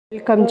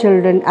Welcome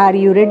children, are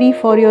you ready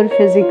for your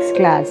physics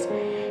class?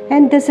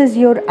 And this is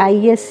your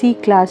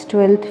ISC class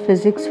 12th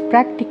physics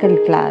practical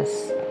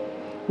class.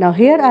 Now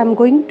here I am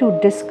going to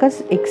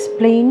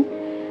explain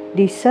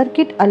the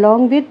circuit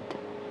along with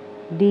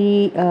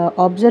the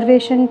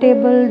observation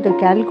table, the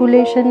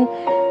calculation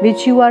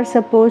which you are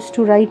supposed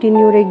to write in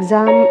your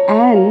exam,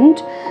 and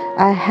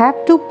I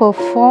have to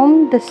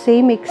perform the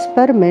same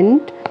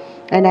experiment.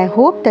 And I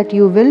hope that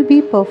you will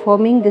be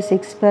performing this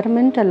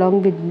experiment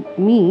along with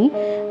me,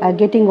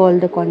 getting all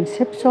the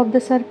concepts of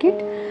the circuit.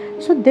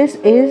 So this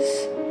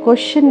is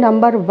question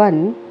number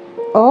 1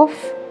 of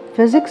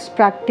Physics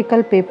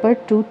Practical Paper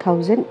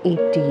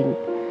 2018.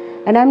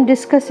 And I am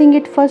discussing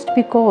it first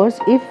because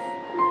if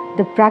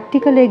the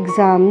practical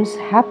exams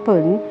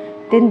happen,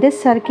 then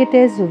this circuit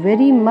is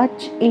very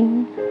much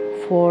in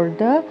for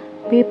the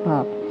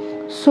paper.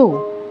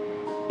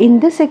 So in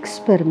this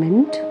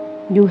experiment,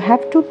 you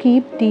have to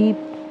keep the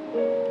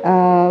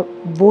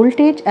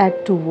voltage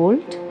at 2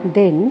 volt.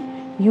 Then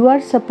you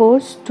are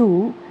supposed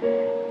to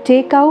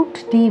take out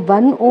the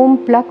 1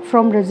 ohm plug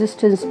from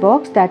resistance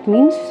box. That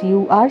means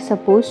you are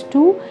supposed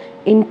to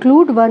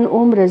include 1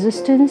 ohm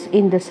resistance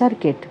in the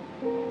circuit.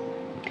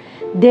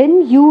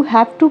 Then you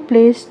have to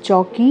place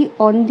jockey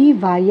on the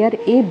wire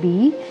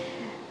AB,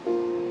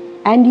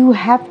 and you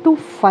have to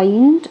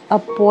find a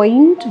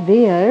point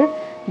where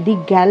the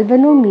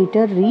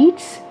galvanometer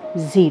reaches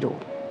 0.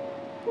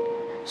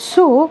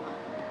 So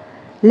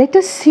let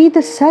us see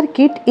the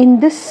circuit. In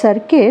this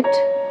circuit,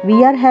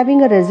 we are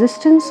having a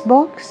resistance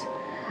box,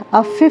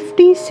 a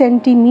 50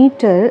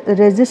 centimeter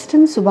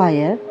resistance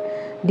wire.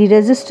 The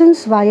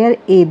resistance wire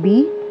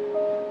AB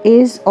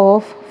is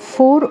of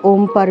 4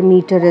 ohm per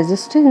meter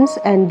resistance,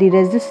 and the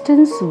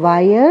resistance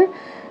wire,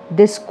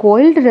 this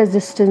coiled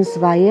resistance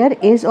wire,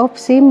 is of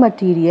same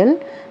material,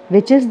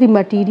 which is the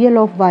material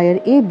of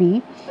wire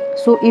AB.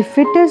 So if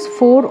it is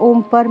 4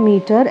 ohm per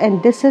meter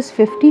and this is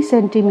 50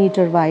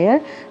 centimeter wire,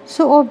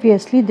 so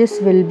obviously this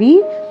will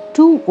be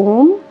 2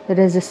 ohm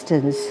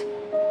resistance.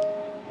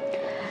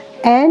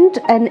 And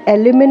an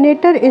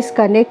eliminator is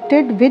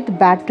connected with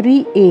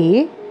battery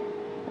A,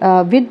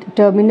 with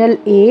terminal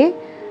A,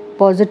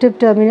 positive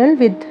terminal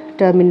with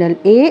terminal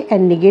A,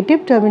 and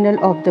negative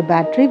terminal of the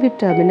battery with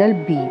terminal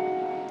B.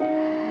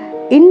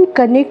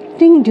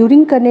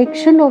 During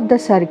connection of the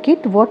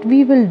circuit, what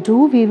we will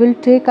do, we will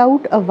take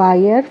out a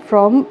wire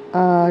from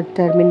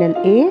terminal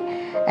A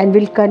and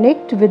will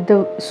connect with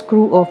the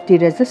screw of the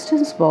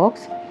resistance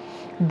box.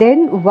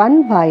 Then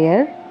one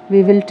wire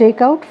we will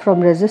take out from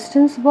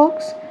resistance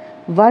box,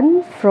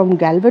 one from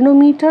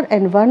galvanometer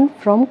and one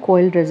from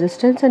coil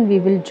resistance, and we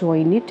will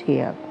join it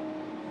here.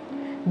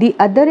 The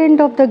other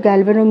end of the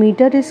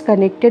galvanometer is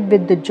connected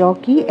with the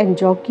jockey, and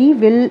jockey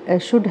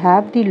should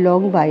have the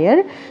long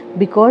wire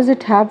because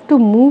it have to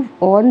move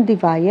on the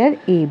wire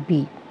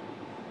AB.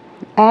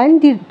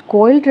 And the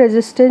coiled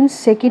resistance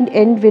second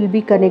end will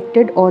be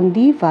connected on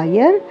the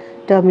wire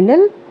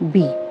terminal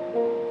B.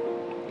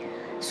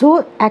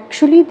 So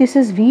actually this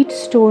is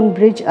Wheatstone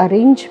bridge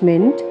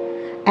arrangement,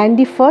 and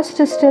the first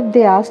step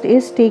they asked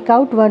is take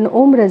out 1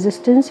 ohm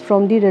resistance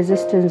from the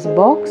resistance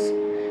box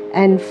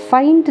and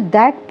find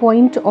that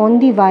point on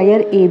the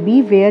wire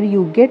AB where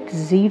you get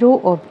 0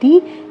 of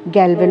the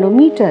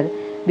galvanometer.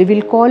 We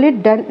will call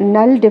it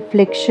null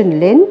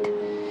deflection length,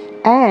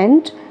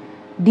 and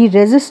the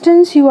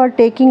resistance you are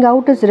taking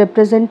out is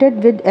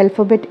represented with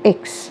alphabet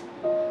X,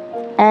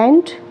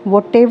 and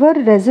whatever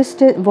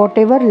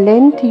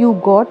length you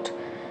got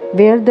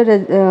where the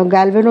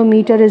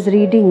galvanometer is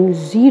reading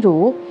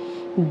 0,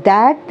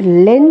 that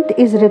length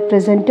is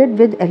represented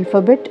with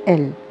alphabet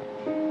L.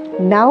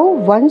 Now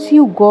once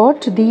you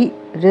got the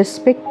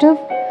respective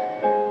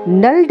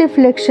null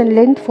deflection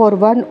length for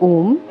 1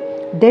 ohm,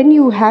 then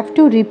you have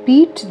to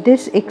repeat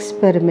this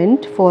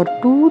experiment for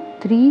 2,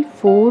 3,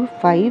 4,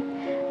 5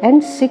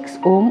 and 6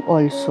 ohm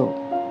also.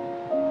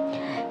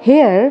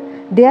 Here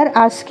they are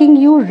asking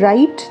you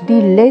write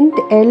the length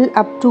L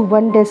up to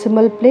 1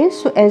 decimal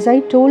place. So as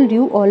I told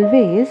you,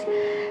 always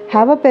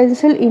have a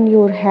pencil in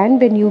your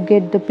hand when you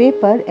get the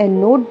paper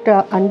and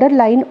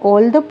underline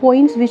all the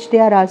points which they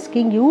are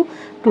asking you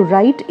to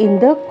write in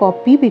the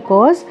copy,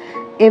 because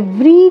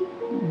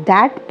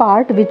that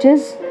part which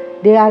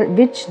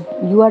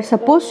you are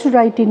supposed to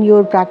write in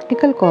your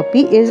practical copy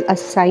is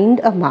assigned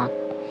a mark.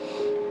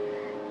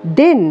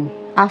 Then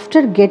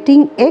after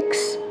getting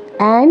X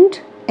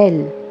and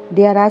L,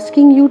 they are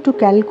asking you to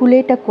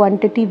calculate a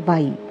quantity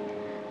Y,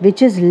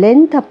 which is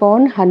length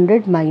upon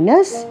 100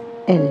 minus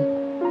L.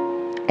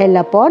 L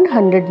upon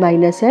 100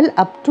 minus L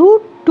up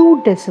to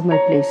 2 decimal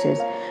places.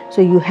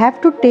 So you have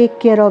to take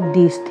care of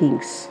these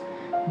things.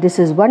 This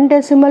is 1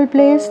 decimal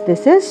place,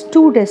 this is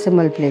 2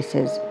 decimal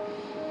places.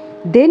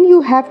 Then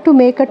you have to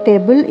make a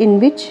table in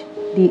which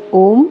the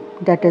ohm,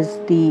 that is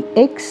the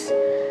X,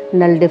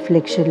 null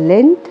deflection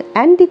length,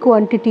 and the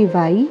quantity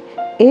Y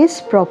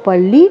is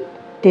properly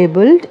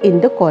tabled in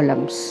the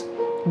columns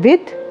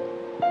with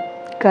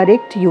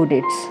correct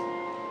units.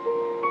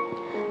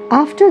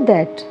 After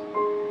that,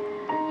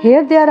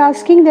 Here they are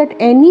asking that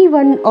any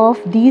one of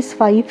these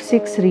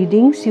 5-6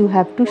 readings you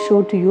have to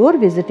show to your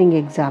visiting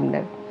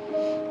examiner.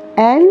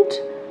 And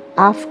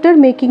after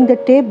making the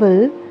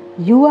table,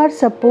 you are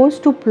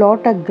supposed to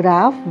plot a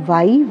graph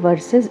y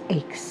versus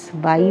x,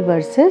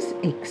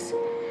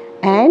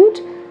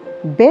 and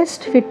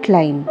best fit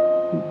line.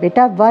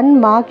 Beta 1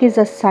 mark is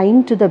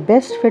assigned to the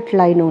best fit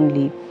line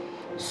only.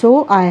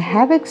 So I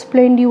have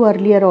explained you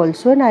earlier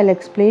also, and I'll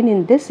explain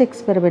in this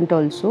experiment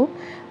also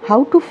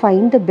how to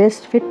find the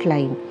best fit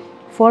line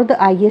for the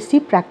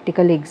ISC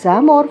practical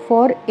exam or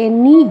for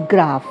any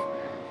graph,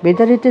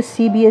 whether it is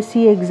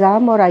CBSE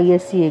exam or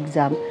ISC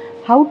exam.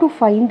 How to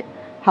find,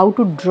 how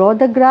to draw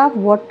the graph,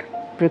 what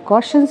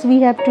precautions we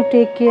have to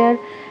take care,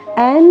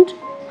 and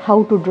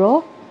how to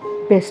draw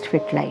best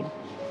fit line.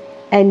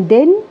 And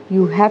then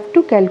you have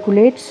to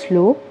calculate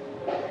slope.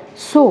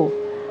 So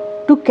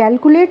to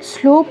calculate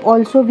slope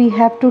also we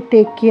have to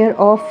take care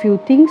of few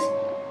things.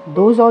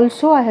 Those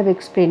also I have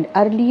explained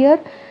earlier,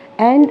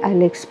 and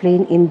I'll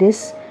explain in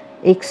this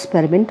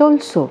experiment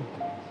also.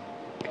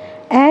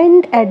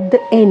 And at the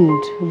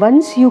end,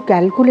 once you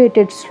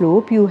calculated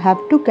slope, you have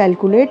to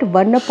calculate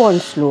 1 upon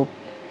slope,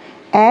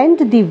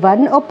 and the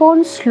 1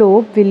 upon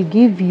slope will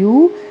give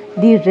you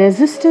the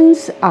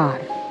resistance R.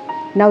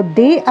 Now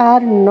they are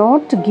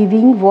not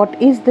giving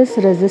what is this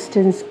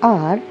resistance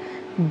R,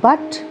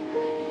 but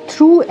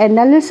through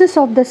analysis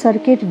of the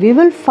circuit we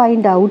will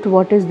find out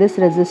what is this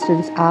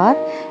resistance R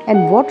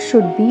and what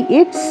should be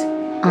its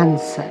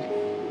answer.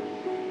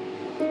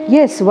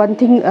 Yes, one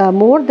thing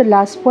more, the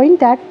last point,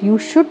 that you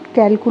should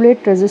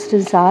calculate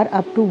resistance R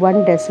up to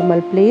 1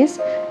 decimal place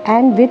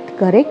and with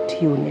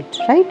correct unit,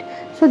 right?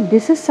 So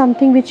this is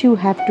something which you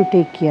have to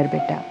take care,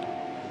 beta.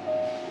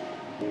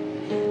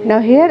 Now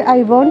here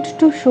I want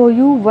to show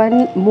you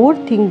one more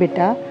thing,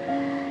 beta.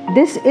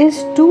 This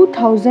is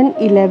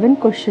 2011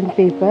 question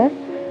paper.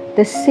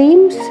 The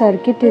same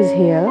circuit is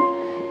here,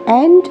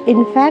 and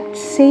in fact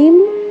same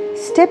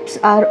steps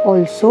are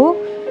also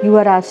you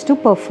are asked to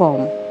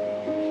perform.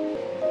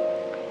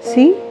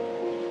 See,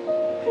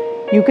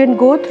 you can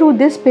go through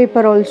this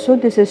paper also.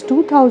 This is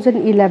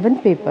 2011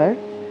 paper,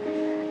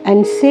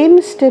 and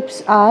same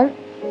steps are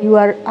you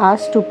are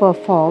asked to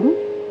perform.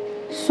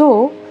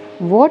 So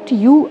what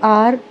you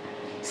are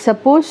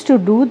supposed to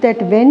do,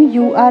 that when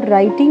you are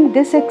writing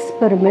this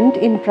experiment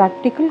in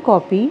practical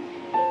copy,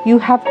 you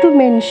have to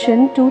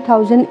mention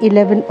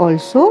 2011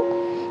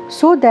 also,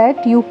 so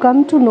that you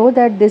come to know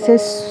that this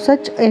is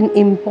such an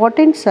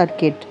important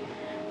circuit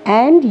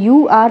and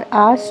you are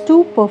asked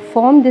to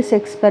perform this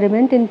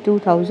experiment in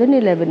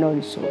 2011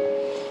 also.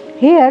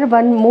 Here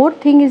one more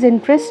thing is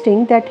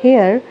interesting, that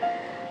here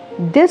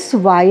this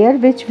wire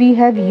which we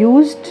have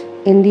used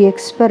in the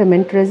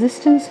experiment,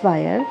 resistance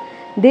wire,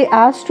 they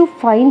asked to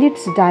find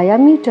its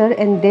diameter,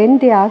 and then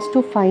they asked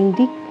to find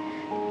the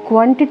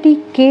quantity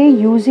K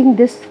using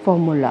this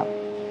formula,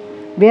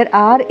 where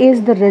R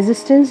is the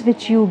resistance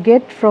which you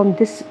get from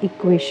this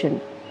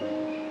equation.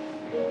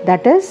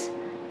 That is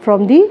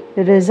from the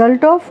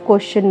result of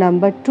question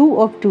number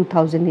 2 of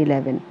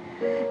 2011.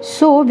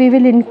 So we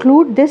will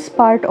include this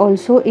part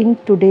also in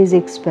today's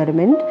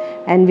experiment,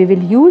 and we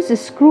will use a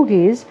screw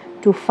gauge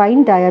to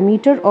find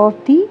diameter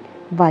of the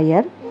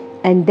wire,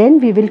 and then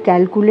we will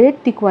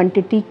calculate the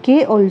quantity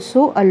K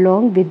also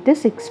along with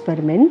this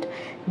experiment.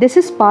 This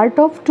is part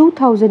of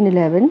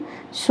 2011,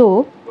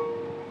 so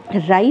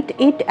write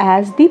it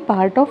as the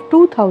part of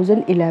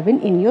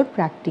 2011 in your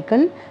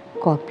practical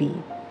copy.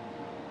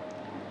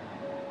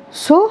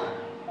 So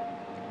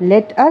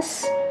let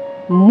us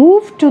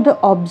move to the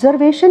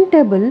observation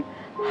table,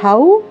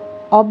 how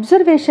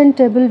observation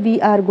table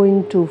we are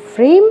going to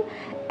frame,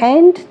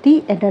 and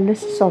the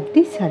analysis of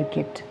the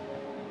circuit.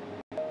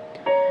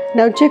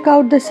 Now check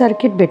out the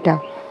circuit, beta.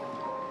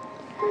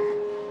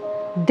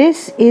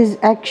 This is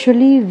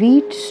actually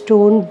wheat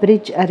stone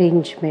bridge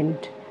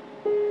arrangement.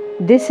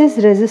 This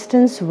is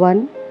resistance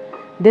 1,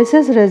 this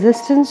is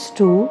resistance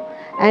 2,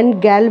 and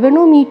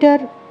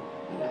galvanometer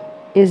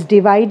is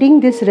dividing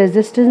this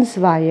resistance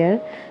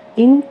wire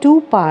in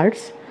 2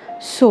 parts.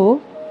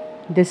 So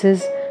this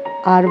is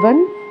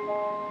R1,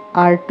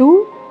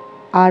 R2,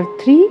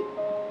 R3,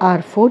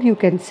 R4 you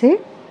can say,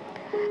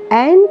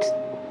 and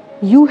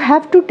you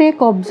have to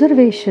take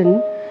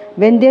observation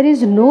when there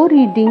is no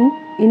reading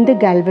in the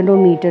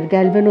galvanometer.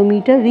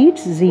 Galvanometer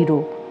reads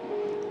 0.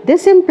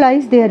 This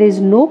implies there is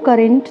no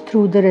current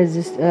through the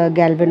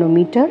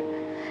galvanometer,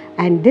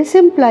 and this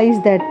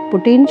implies that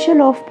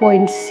potential of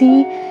point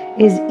C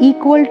is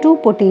equal to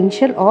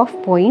potential of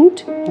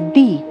point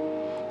D.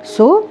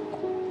 So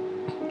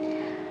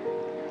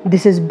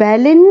this is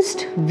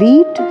balanced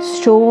wheat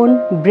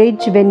stone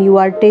bridge. When you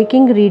are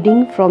taking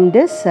reading from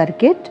this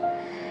circuit,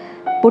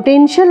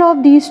 potential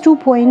of these 2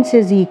 points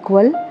is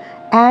equal,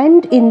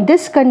 and in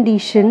this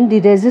condition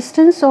the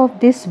resistance of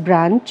this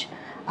branch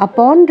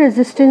upon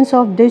resistance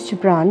of this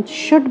branch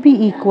should be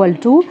equal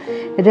to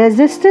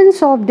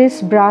resistance of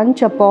this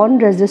branch upon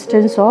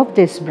resistance of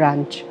this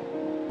branch.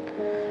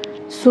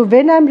 So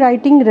when I am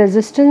writing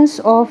resistance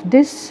of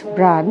this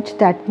branch,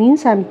 that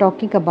means I am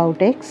talking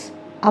about X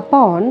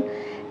upon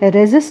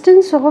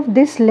resistance of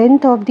this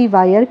length of the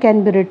wire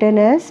can be written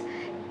as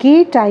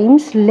K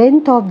times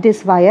length of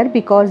this wire,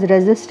 because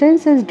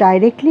resistance is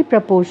directly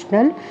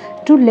proportional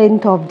to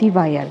length of the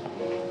wire.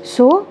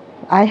 So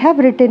I have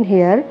written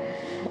here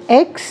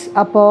X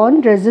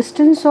upon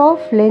resistance of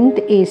length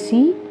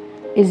AC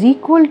is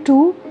equal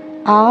to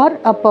R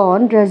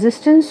upon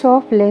resistance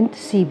of length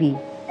CB.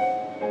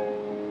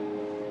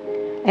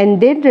 And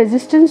then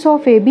resistance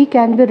of AB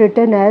can be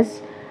written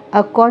as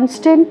a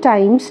constant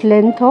times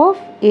length of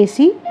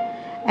AC,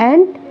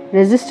 and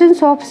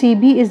resistance of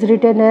CB is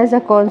written as a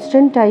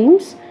constant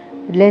times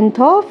length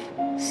of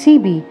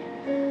CB.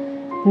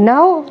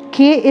 Now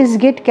K is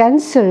get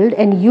cancelled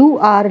and you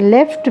are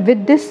left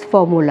with this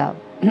formula.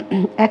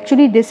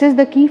 Actually, this is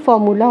the key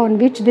formula on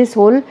which this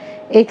whole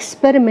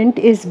experiment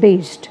is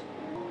based.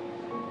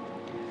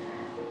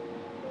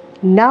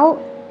 Now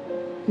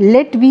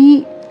let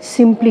me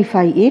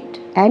simplify it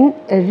and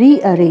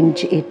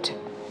rearrange it.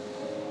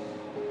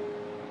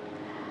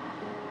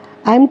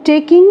 I am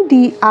taking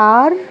the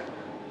R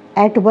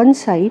at one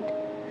side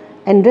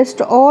and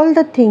rest all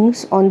the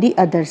things on the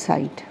other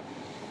side.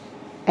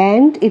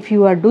 And if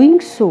you are doing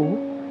so,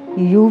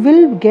 you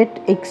will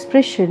get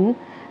expression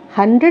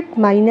 100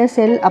 minus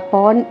L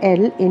upon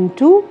L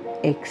into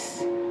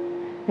X.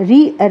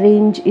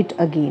 Rearrange it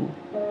again.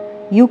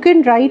 You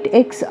can write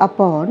X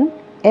upon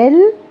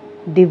L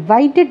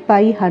divided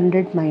by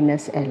 100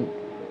 minus L.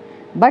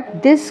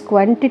 But this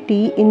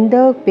quantity in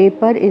the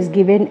paper is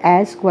given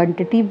as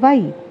quantity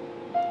Y.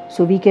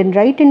 So we can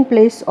write in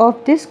place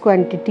of this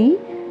quantity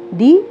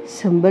the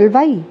symbol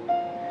Y.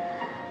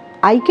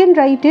 I can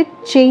write it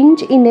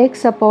change in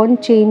X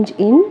upon change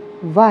in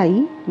Y.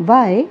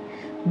 Why?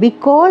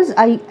 Because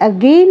I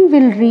again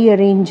will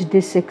rearrange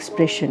this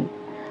expression.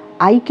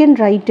 I can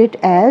write it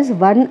as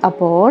 1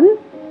 upon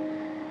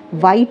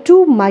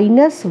Y2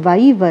 minus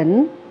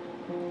Y1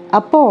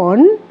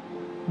 upon,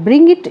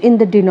 bring it in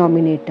the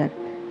denominator,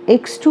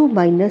 X2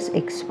 minus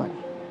X1.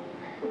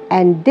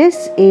 And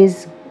this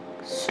is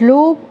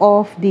slope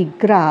of the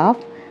graph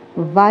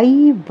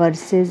Y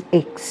versus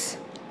X,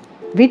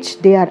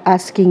 which they are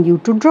asking you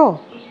to draw.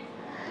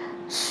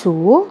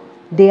 So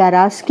they are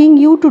asking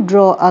you to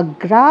draw a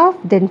graph,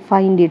 then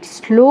find its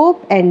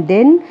slope and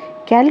then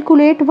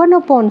calculate 1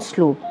 upon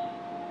slope.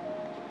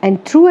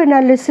 And through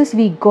analysis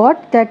we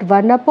got that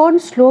 1 upon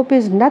slope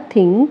is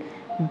nothing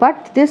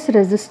but this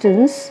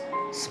resistance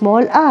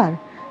small r,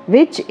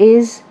 which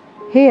is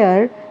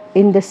here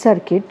in the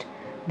circuit,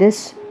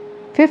 this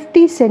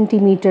 50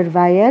 centimeter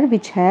wire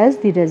which has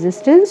the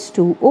resistance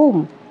 2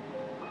 ohm.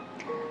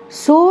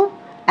 So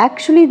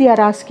actually they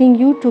are asking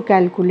you to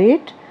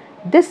calculate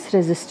this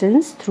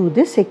resistance through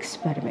this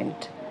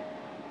experiment.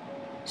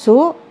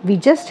 So we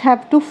just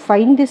have to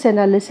find this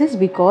analysis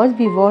because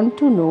we want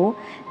to know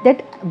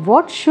that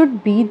what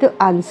should be the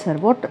answer,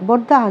 what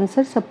the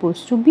answer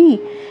supposed to be,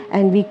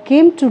 and we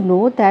came to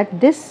know that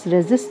this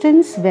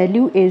resistance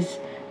value is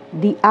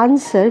the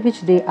answer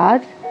which they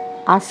are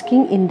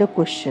asking in the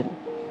question.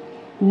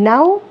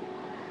 Now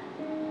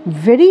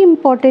very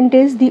important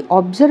is the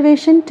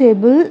observation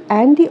table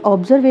and the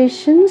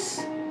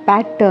observations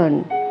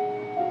pattern.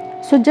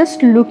 So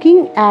just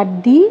looking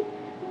at the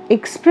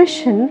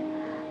expression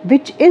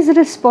which is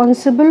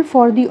responsible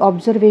for the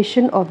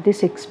observation of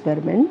this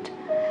experiment,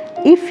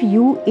 if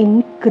you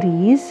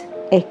increase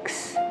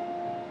X,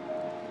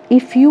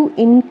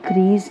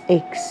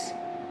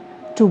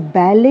 to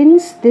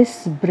balance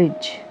this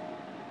bridge,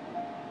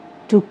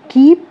 to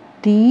keep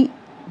the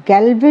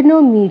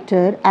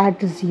galvanometer at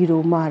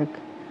 0 mark,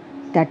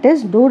 that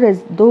is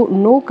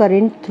no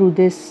current through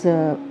this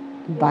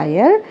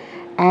wire,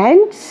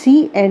 and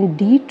C and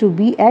D to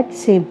be at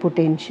same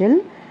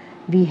potential,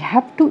 we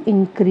have to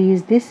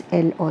increase this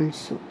L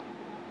also.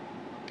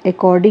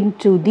 According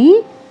to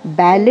the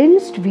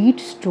balanced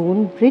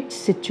Wheatstone bridge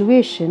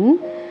situation,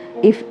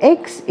 if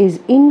X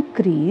is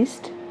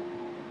increased,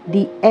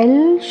 the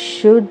L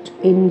should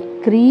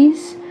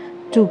increase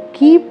to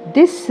keep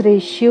this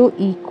ratio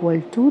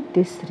equal to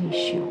this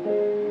ratio.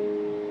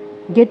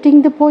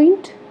 Getting the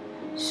point?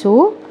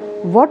 So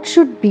what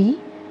should be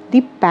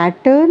the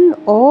pattern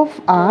of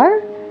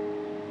our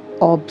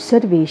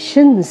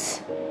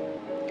observations?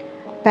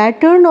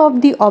 Pattern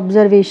of the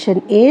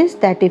observation is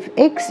that if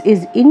X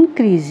is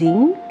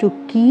increasing, to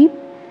keep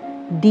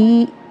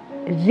the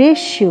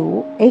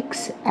ratio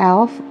X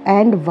of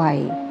and Y.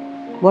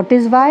 What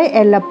is Y?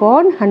 L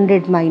upon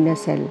 100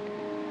 minus L.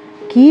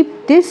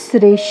 Keep this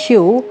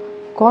ratio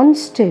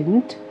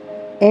constant,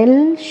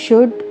 L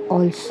should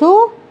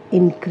also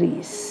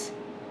increase.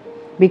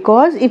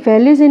 Because if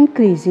L is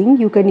increasing,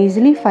 you can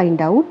easily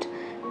find out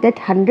that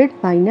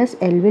 100 minus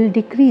L will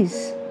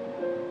decrease.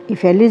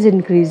 If L is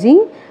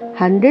increasing,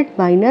 100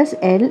 minus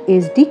L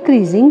is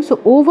decreasing. So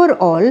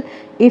overall,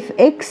 if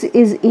X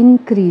is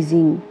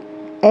increasing,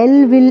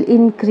 L will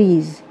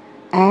increase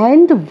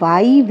and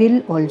Y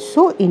will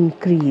also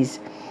increase.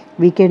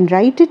 We can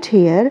write it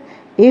here.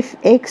 If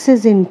X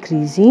is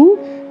increasing,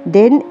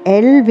 then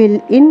L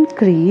will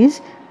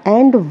increase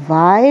and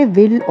Y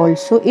will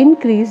also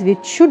increase,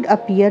 which should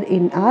appear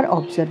in our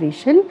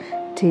observation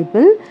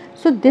table.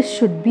 So this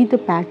should be the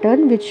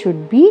pattern which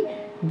should be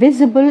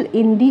visible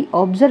in the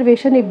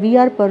observation if we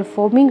are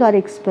performing our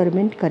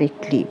experiment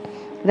correctly.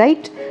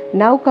 Right?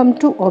 Now come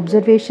to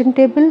observation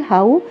table.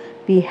 How?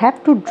 We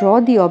have to draw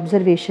the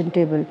observation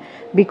table,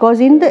 because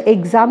in the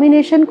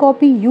examination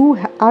copy you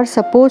are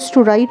supposed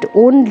to write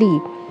only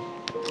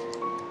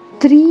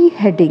 3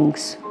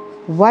 headings.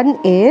 One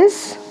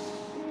is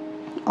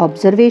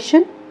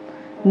observation,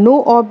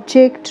 no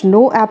object,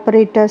 no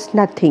apparatus,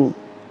 nothing.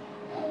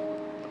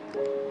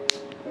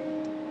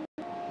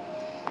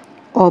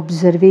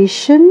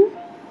 Observation.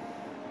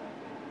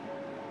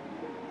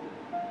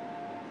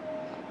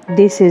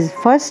 This is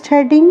first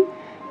heading,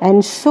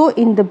 and so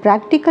in the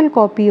practical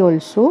copy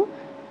also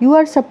you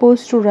are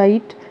supposed to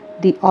write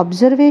the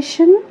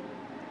observation,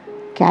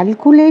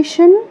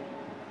 calculation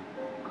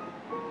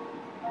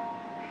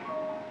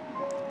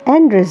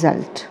and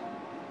result.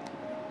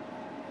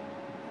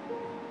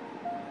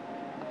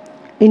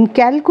 In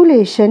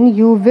calculation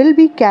you will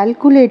be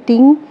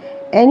calculating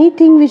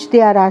anything which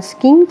they are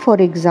asking,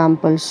 for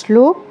example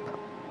slope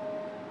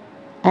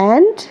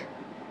and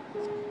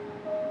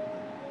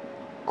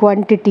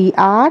quantity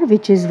r,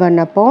 which is 1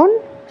 upon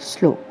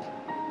slope.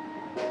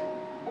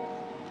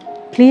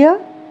 Clear?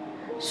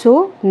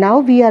 So now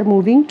we are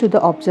moving to the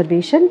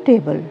observation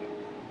table.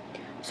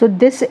 So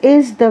this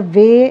is the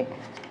way,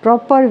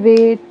 proper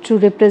way to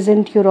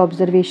represent your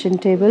observation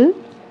table.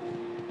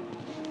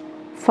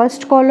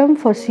 First column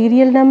for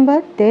serial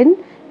number, then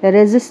the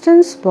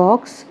resistance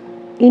box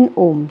in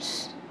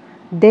ohms,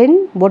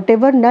 then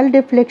whatever null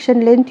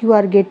deflection length you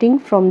are getting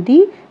from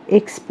the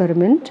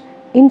experiment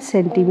in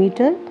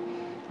centimeter.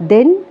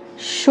 Then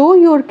show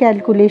your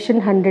calculation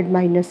 100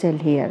 minus L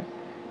here.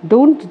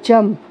 Don't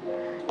jump,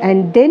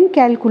 and then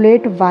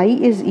calculate y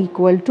is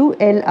equal to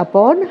L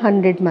upon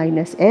 100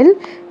 minus L,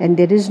 and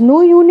there is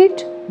no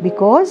unit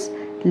because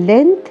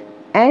length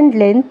and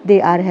length,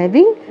 they are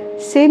having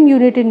same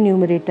unit in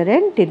numerator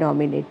and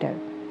denominator.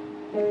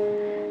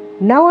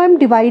 Now I am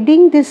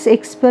dividing this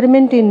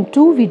experiment in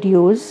 2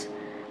 videos.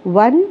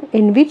 One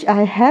in which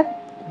I have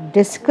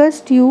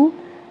discussed you,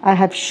 I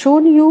have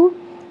shown you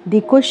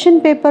the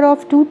question paper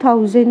of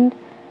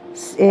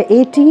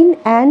 2018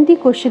 and the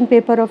question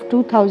paper of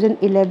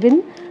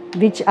 2011,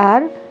 which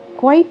are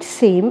quite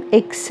same,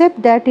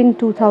 except that in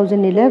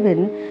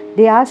 2011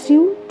 they asked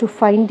you to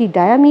find the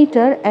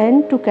diameter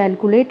and to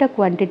calculate a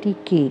quantity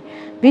K,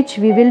 which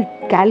we will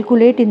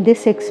calculate in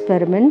this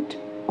experiment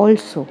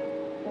also.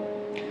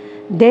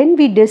 Then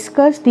we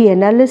discussed the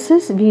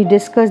analysis, we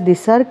discussed the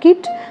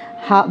circuit,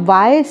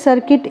 why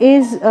circuit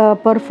is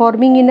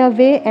performing in a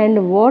way,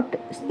 and what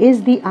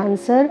is the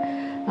answer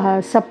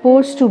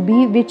supposed to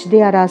be which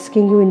they are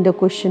asking you in the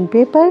question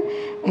paper,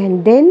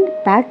 and then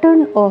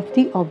pattern of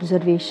the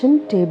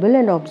observation table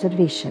and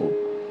observation.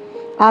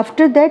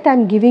 After that I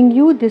am giving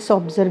you this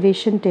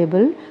observation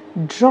table,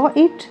 draw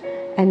it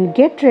and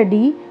get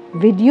ready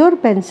with your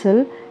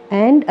pencil,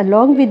 and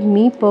along with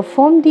me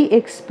perform the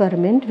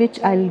experiment which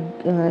I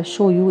will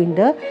show you in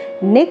the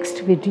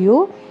next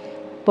video.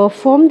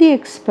 Perform the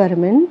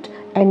experiment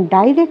and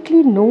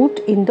directly note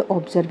in the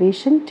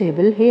observation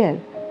table here.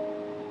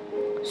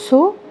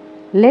 So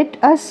let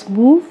us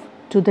move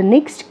to the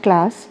next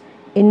class,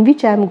 in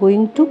which I am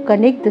going to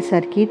connect the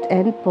circuit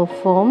and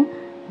perform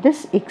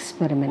this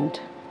experiment.